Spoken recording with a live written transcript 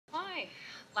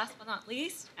last but not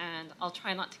least, and I'll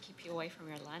try not to keep you away from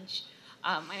your lunch,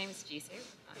 my name is Jisoo.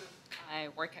 I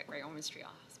work at Great Ormond Street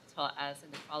Hospital as a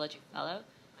nephrology fellow.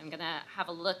 I'm going to have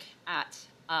a look at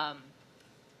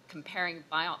comparing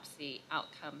biopsy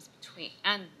outcomes between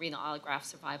and renal allograft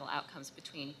survival outcomes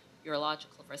between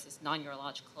urological versus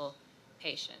non-urological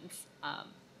patients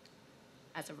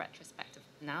as a retrospective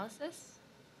analysis.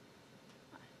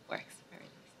 Works very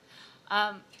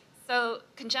nice. So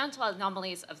congenital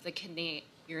anomalies of the kidney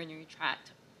urinary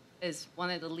tract is one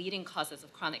of the leading causes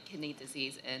of chronic kidney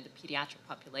disease in the pediatric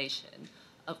population.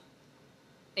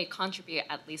 They contribute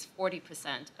at least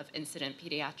 40% of incident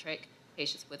pediatric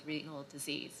patients with renal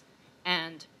disease.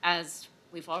 And as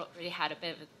we've already had a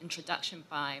bit of an introduction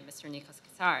by Mr. Nikos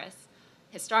Katsaris,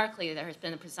 historically there has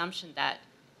been a presumption that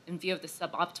in view of the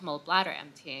suboptimal bladder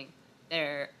emptying,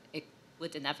 it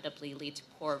would inevitably lead to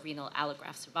poor renal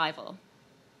allograft survival.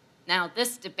 Now,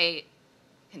 this debate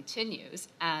continues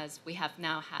as we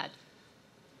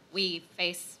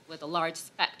face with a large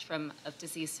spectrum of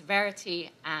disease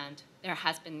severity, and there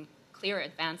has been clear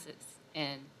advances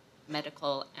in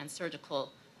medical and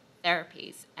surgical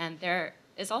therapies. And there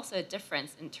is also a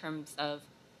difference in terms of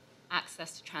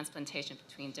access to transplantation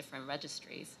between different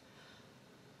registries.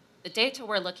 The data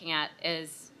we're looking at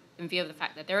is in view of the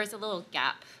fact that there is a little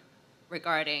gap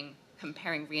regarding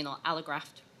comparing renal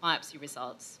allograft biopsy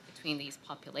results between these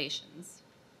populations.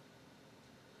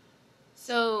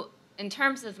 So in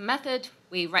terms of method,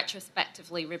 we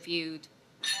retrospectively reviewed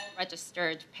all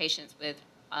registered patients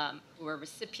who were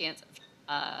recipients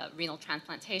of renal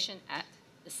transplantation at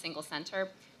the single center.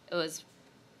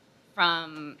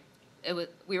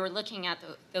 We were looking at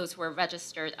those who were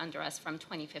registered under us from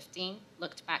 2015,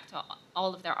 looked back to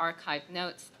all of their archived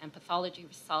notes and pathology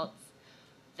results.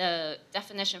 The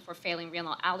definition for failing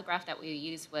renal allograft that we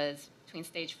used was between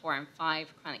stage 4 and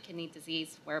 5 chronic kidney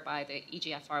disease, whereby the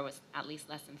eGFR was at least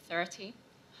less than 30.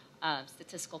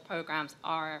 Statistical programs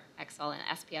R, XL, and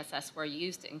SPSS were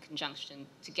used in conjunction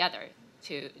together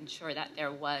to ensure that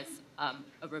there was a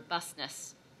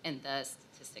robustness in the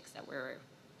statistics that we were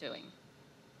doing.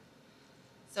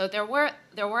 So there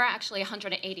were actually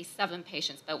 187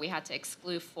 patients, but we had to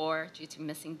exclude 4 due to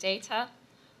missing data.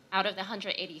 Out of the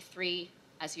 183,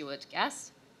 as you would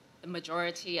guess, the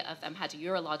majority of them had a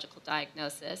urological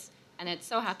diagnosis, and it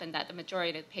so happened that the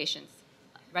majority of the patients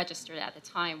registered at the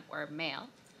time were male.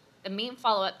 The mean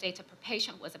follow-up data per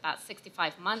patient was about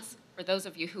 65 months. For those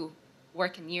of you who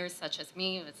work in years such as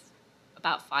me, it was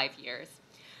about 5 years.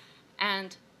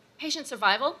 And patient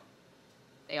survival,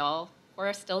 they all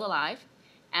were still alive.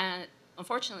 And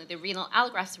unfortunately, the renal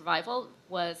allograft survival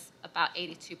was about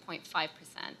 82.5%.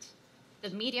 The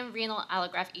median renal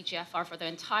allograft eGFR for the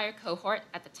entire cohort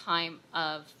at the time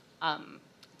of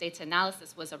data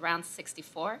analysis was around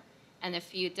 64. And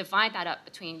if you divide that up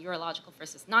between urological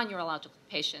versus non-urological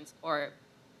patients or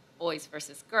boys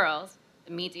versus girls,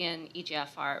 the median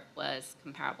eGFR was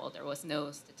comparable. There was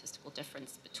no statistical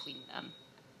difference between them.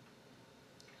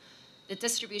 The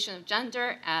distribution of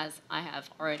gender, as I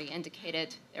have already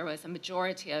indicated, there was a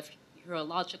majority of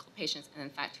urological patients, and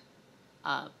in fact,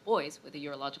 boys with a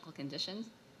urological condition,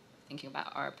 thinking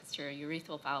about our posterior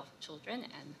urethral valve children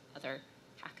and other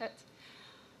packets.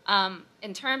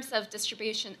 In terms of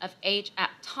distribution of age at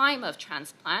time of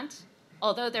transplant,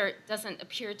 although there doesn't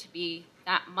appear to be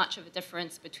that much of a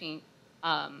difference between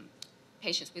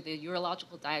patients with a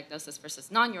urological diagnosis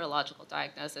versus non-urological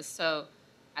diagnosis, so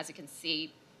as you can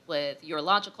see, with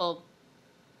urological,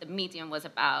 the median was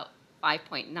about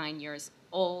 5.9 years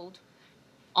old,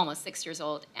 almost 6 years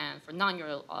old, and for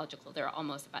non-urological, they're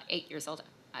almost about 8 years old.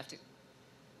 I have to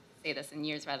say this in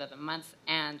years rather than months.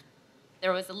 And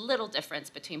there was a little difference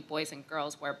between boys and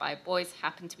girls, whereby boys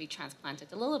happened to be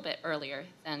transplanted a little bit earlier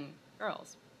than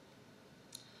girls.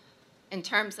 In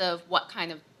terms of what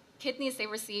kind of kidneys they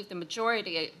received, the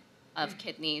majority of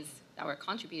kidneys that were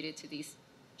contributed to these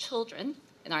children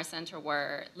in our center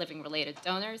were living-related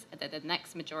donors, and then the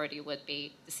next majority would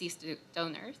be deceased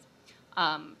donors.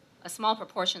 A small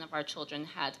proportion of our children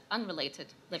had unrelated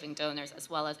living donors,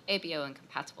 as well as ABO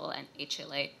incompatible and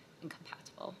HLA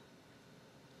incompatible.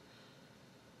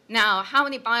 Now, how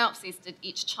many biopsies did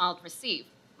each child receive?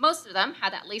 Most of them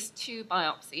had at least 2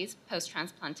 biopsies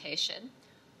post-transplantation.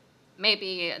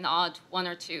 Maybe an odd 1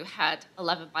 or 2 had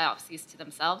 11 biopsies to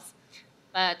themselves.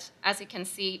 But as you can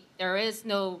see, there is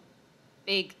no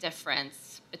big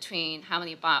difference between how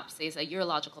many biopsies a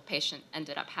urological patient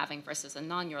ended up having versus a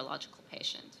non-urological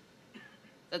patient.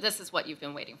 So this is what you've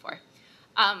been waiting for.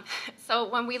 So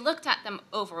when we looked at them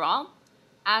overall,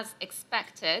 as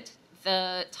expected,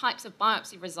 the types of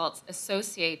biopsy results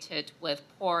associated with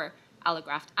poor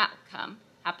allograft outcome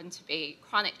happened to be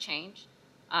chronic change,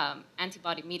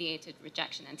 antibody-mediated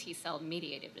rejection, and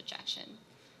T-cell-mediated rejection.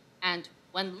 And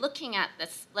when looking at the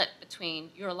split between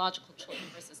urological children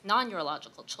versus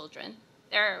non-urological children,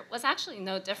 there was actually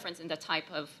no difference in the type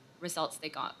of results they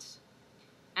got.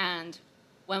 And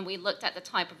when we looked at the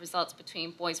type of results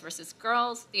between boys versus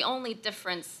girls, the only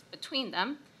difference between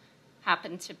them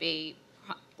happened to be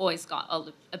boys got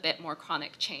a bit more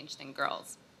chronic change than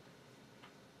girls.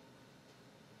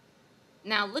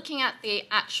 Now, looking at the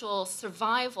actual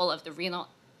survival of the renal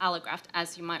allograft,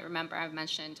 as you might remember, I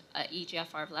mentioned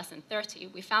EGFR of less than 30,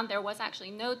 we found there was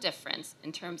actually no difference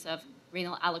in terms of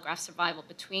renal allograft survival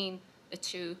between the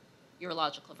two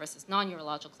urological versus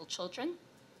non-urological children.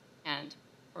 And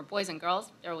for boys and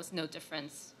girls, there was no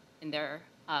difference in their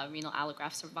renal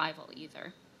allograft survival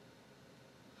either.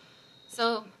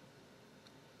 So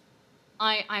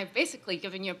I've basically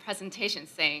given you a presentation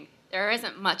saying there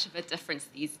isn't much of a difference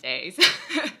these days.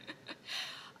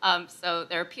 So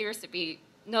there appears to be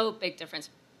no big difference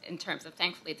in terms of,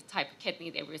 thankfully, the type of kidney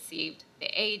they received, the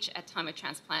age at time of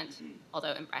transplant,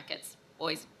 although in brackets,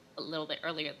 boys a little bit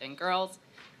earlier than girls,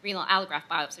 renal allograft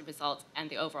biopsy results, and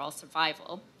the overall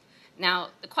survival. Now,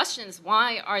 the question is,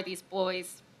 why are these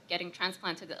boys getting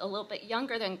transplanted a little bit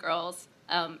younger than girls,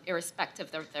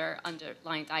 irrespective of their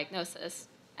underlying diagnosis?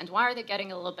 And why are they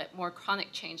getting a little bit more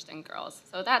chronic change than girls?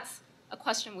 So that's a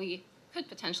question we could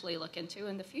potentially look into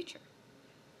in the future.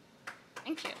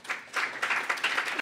 Thank you.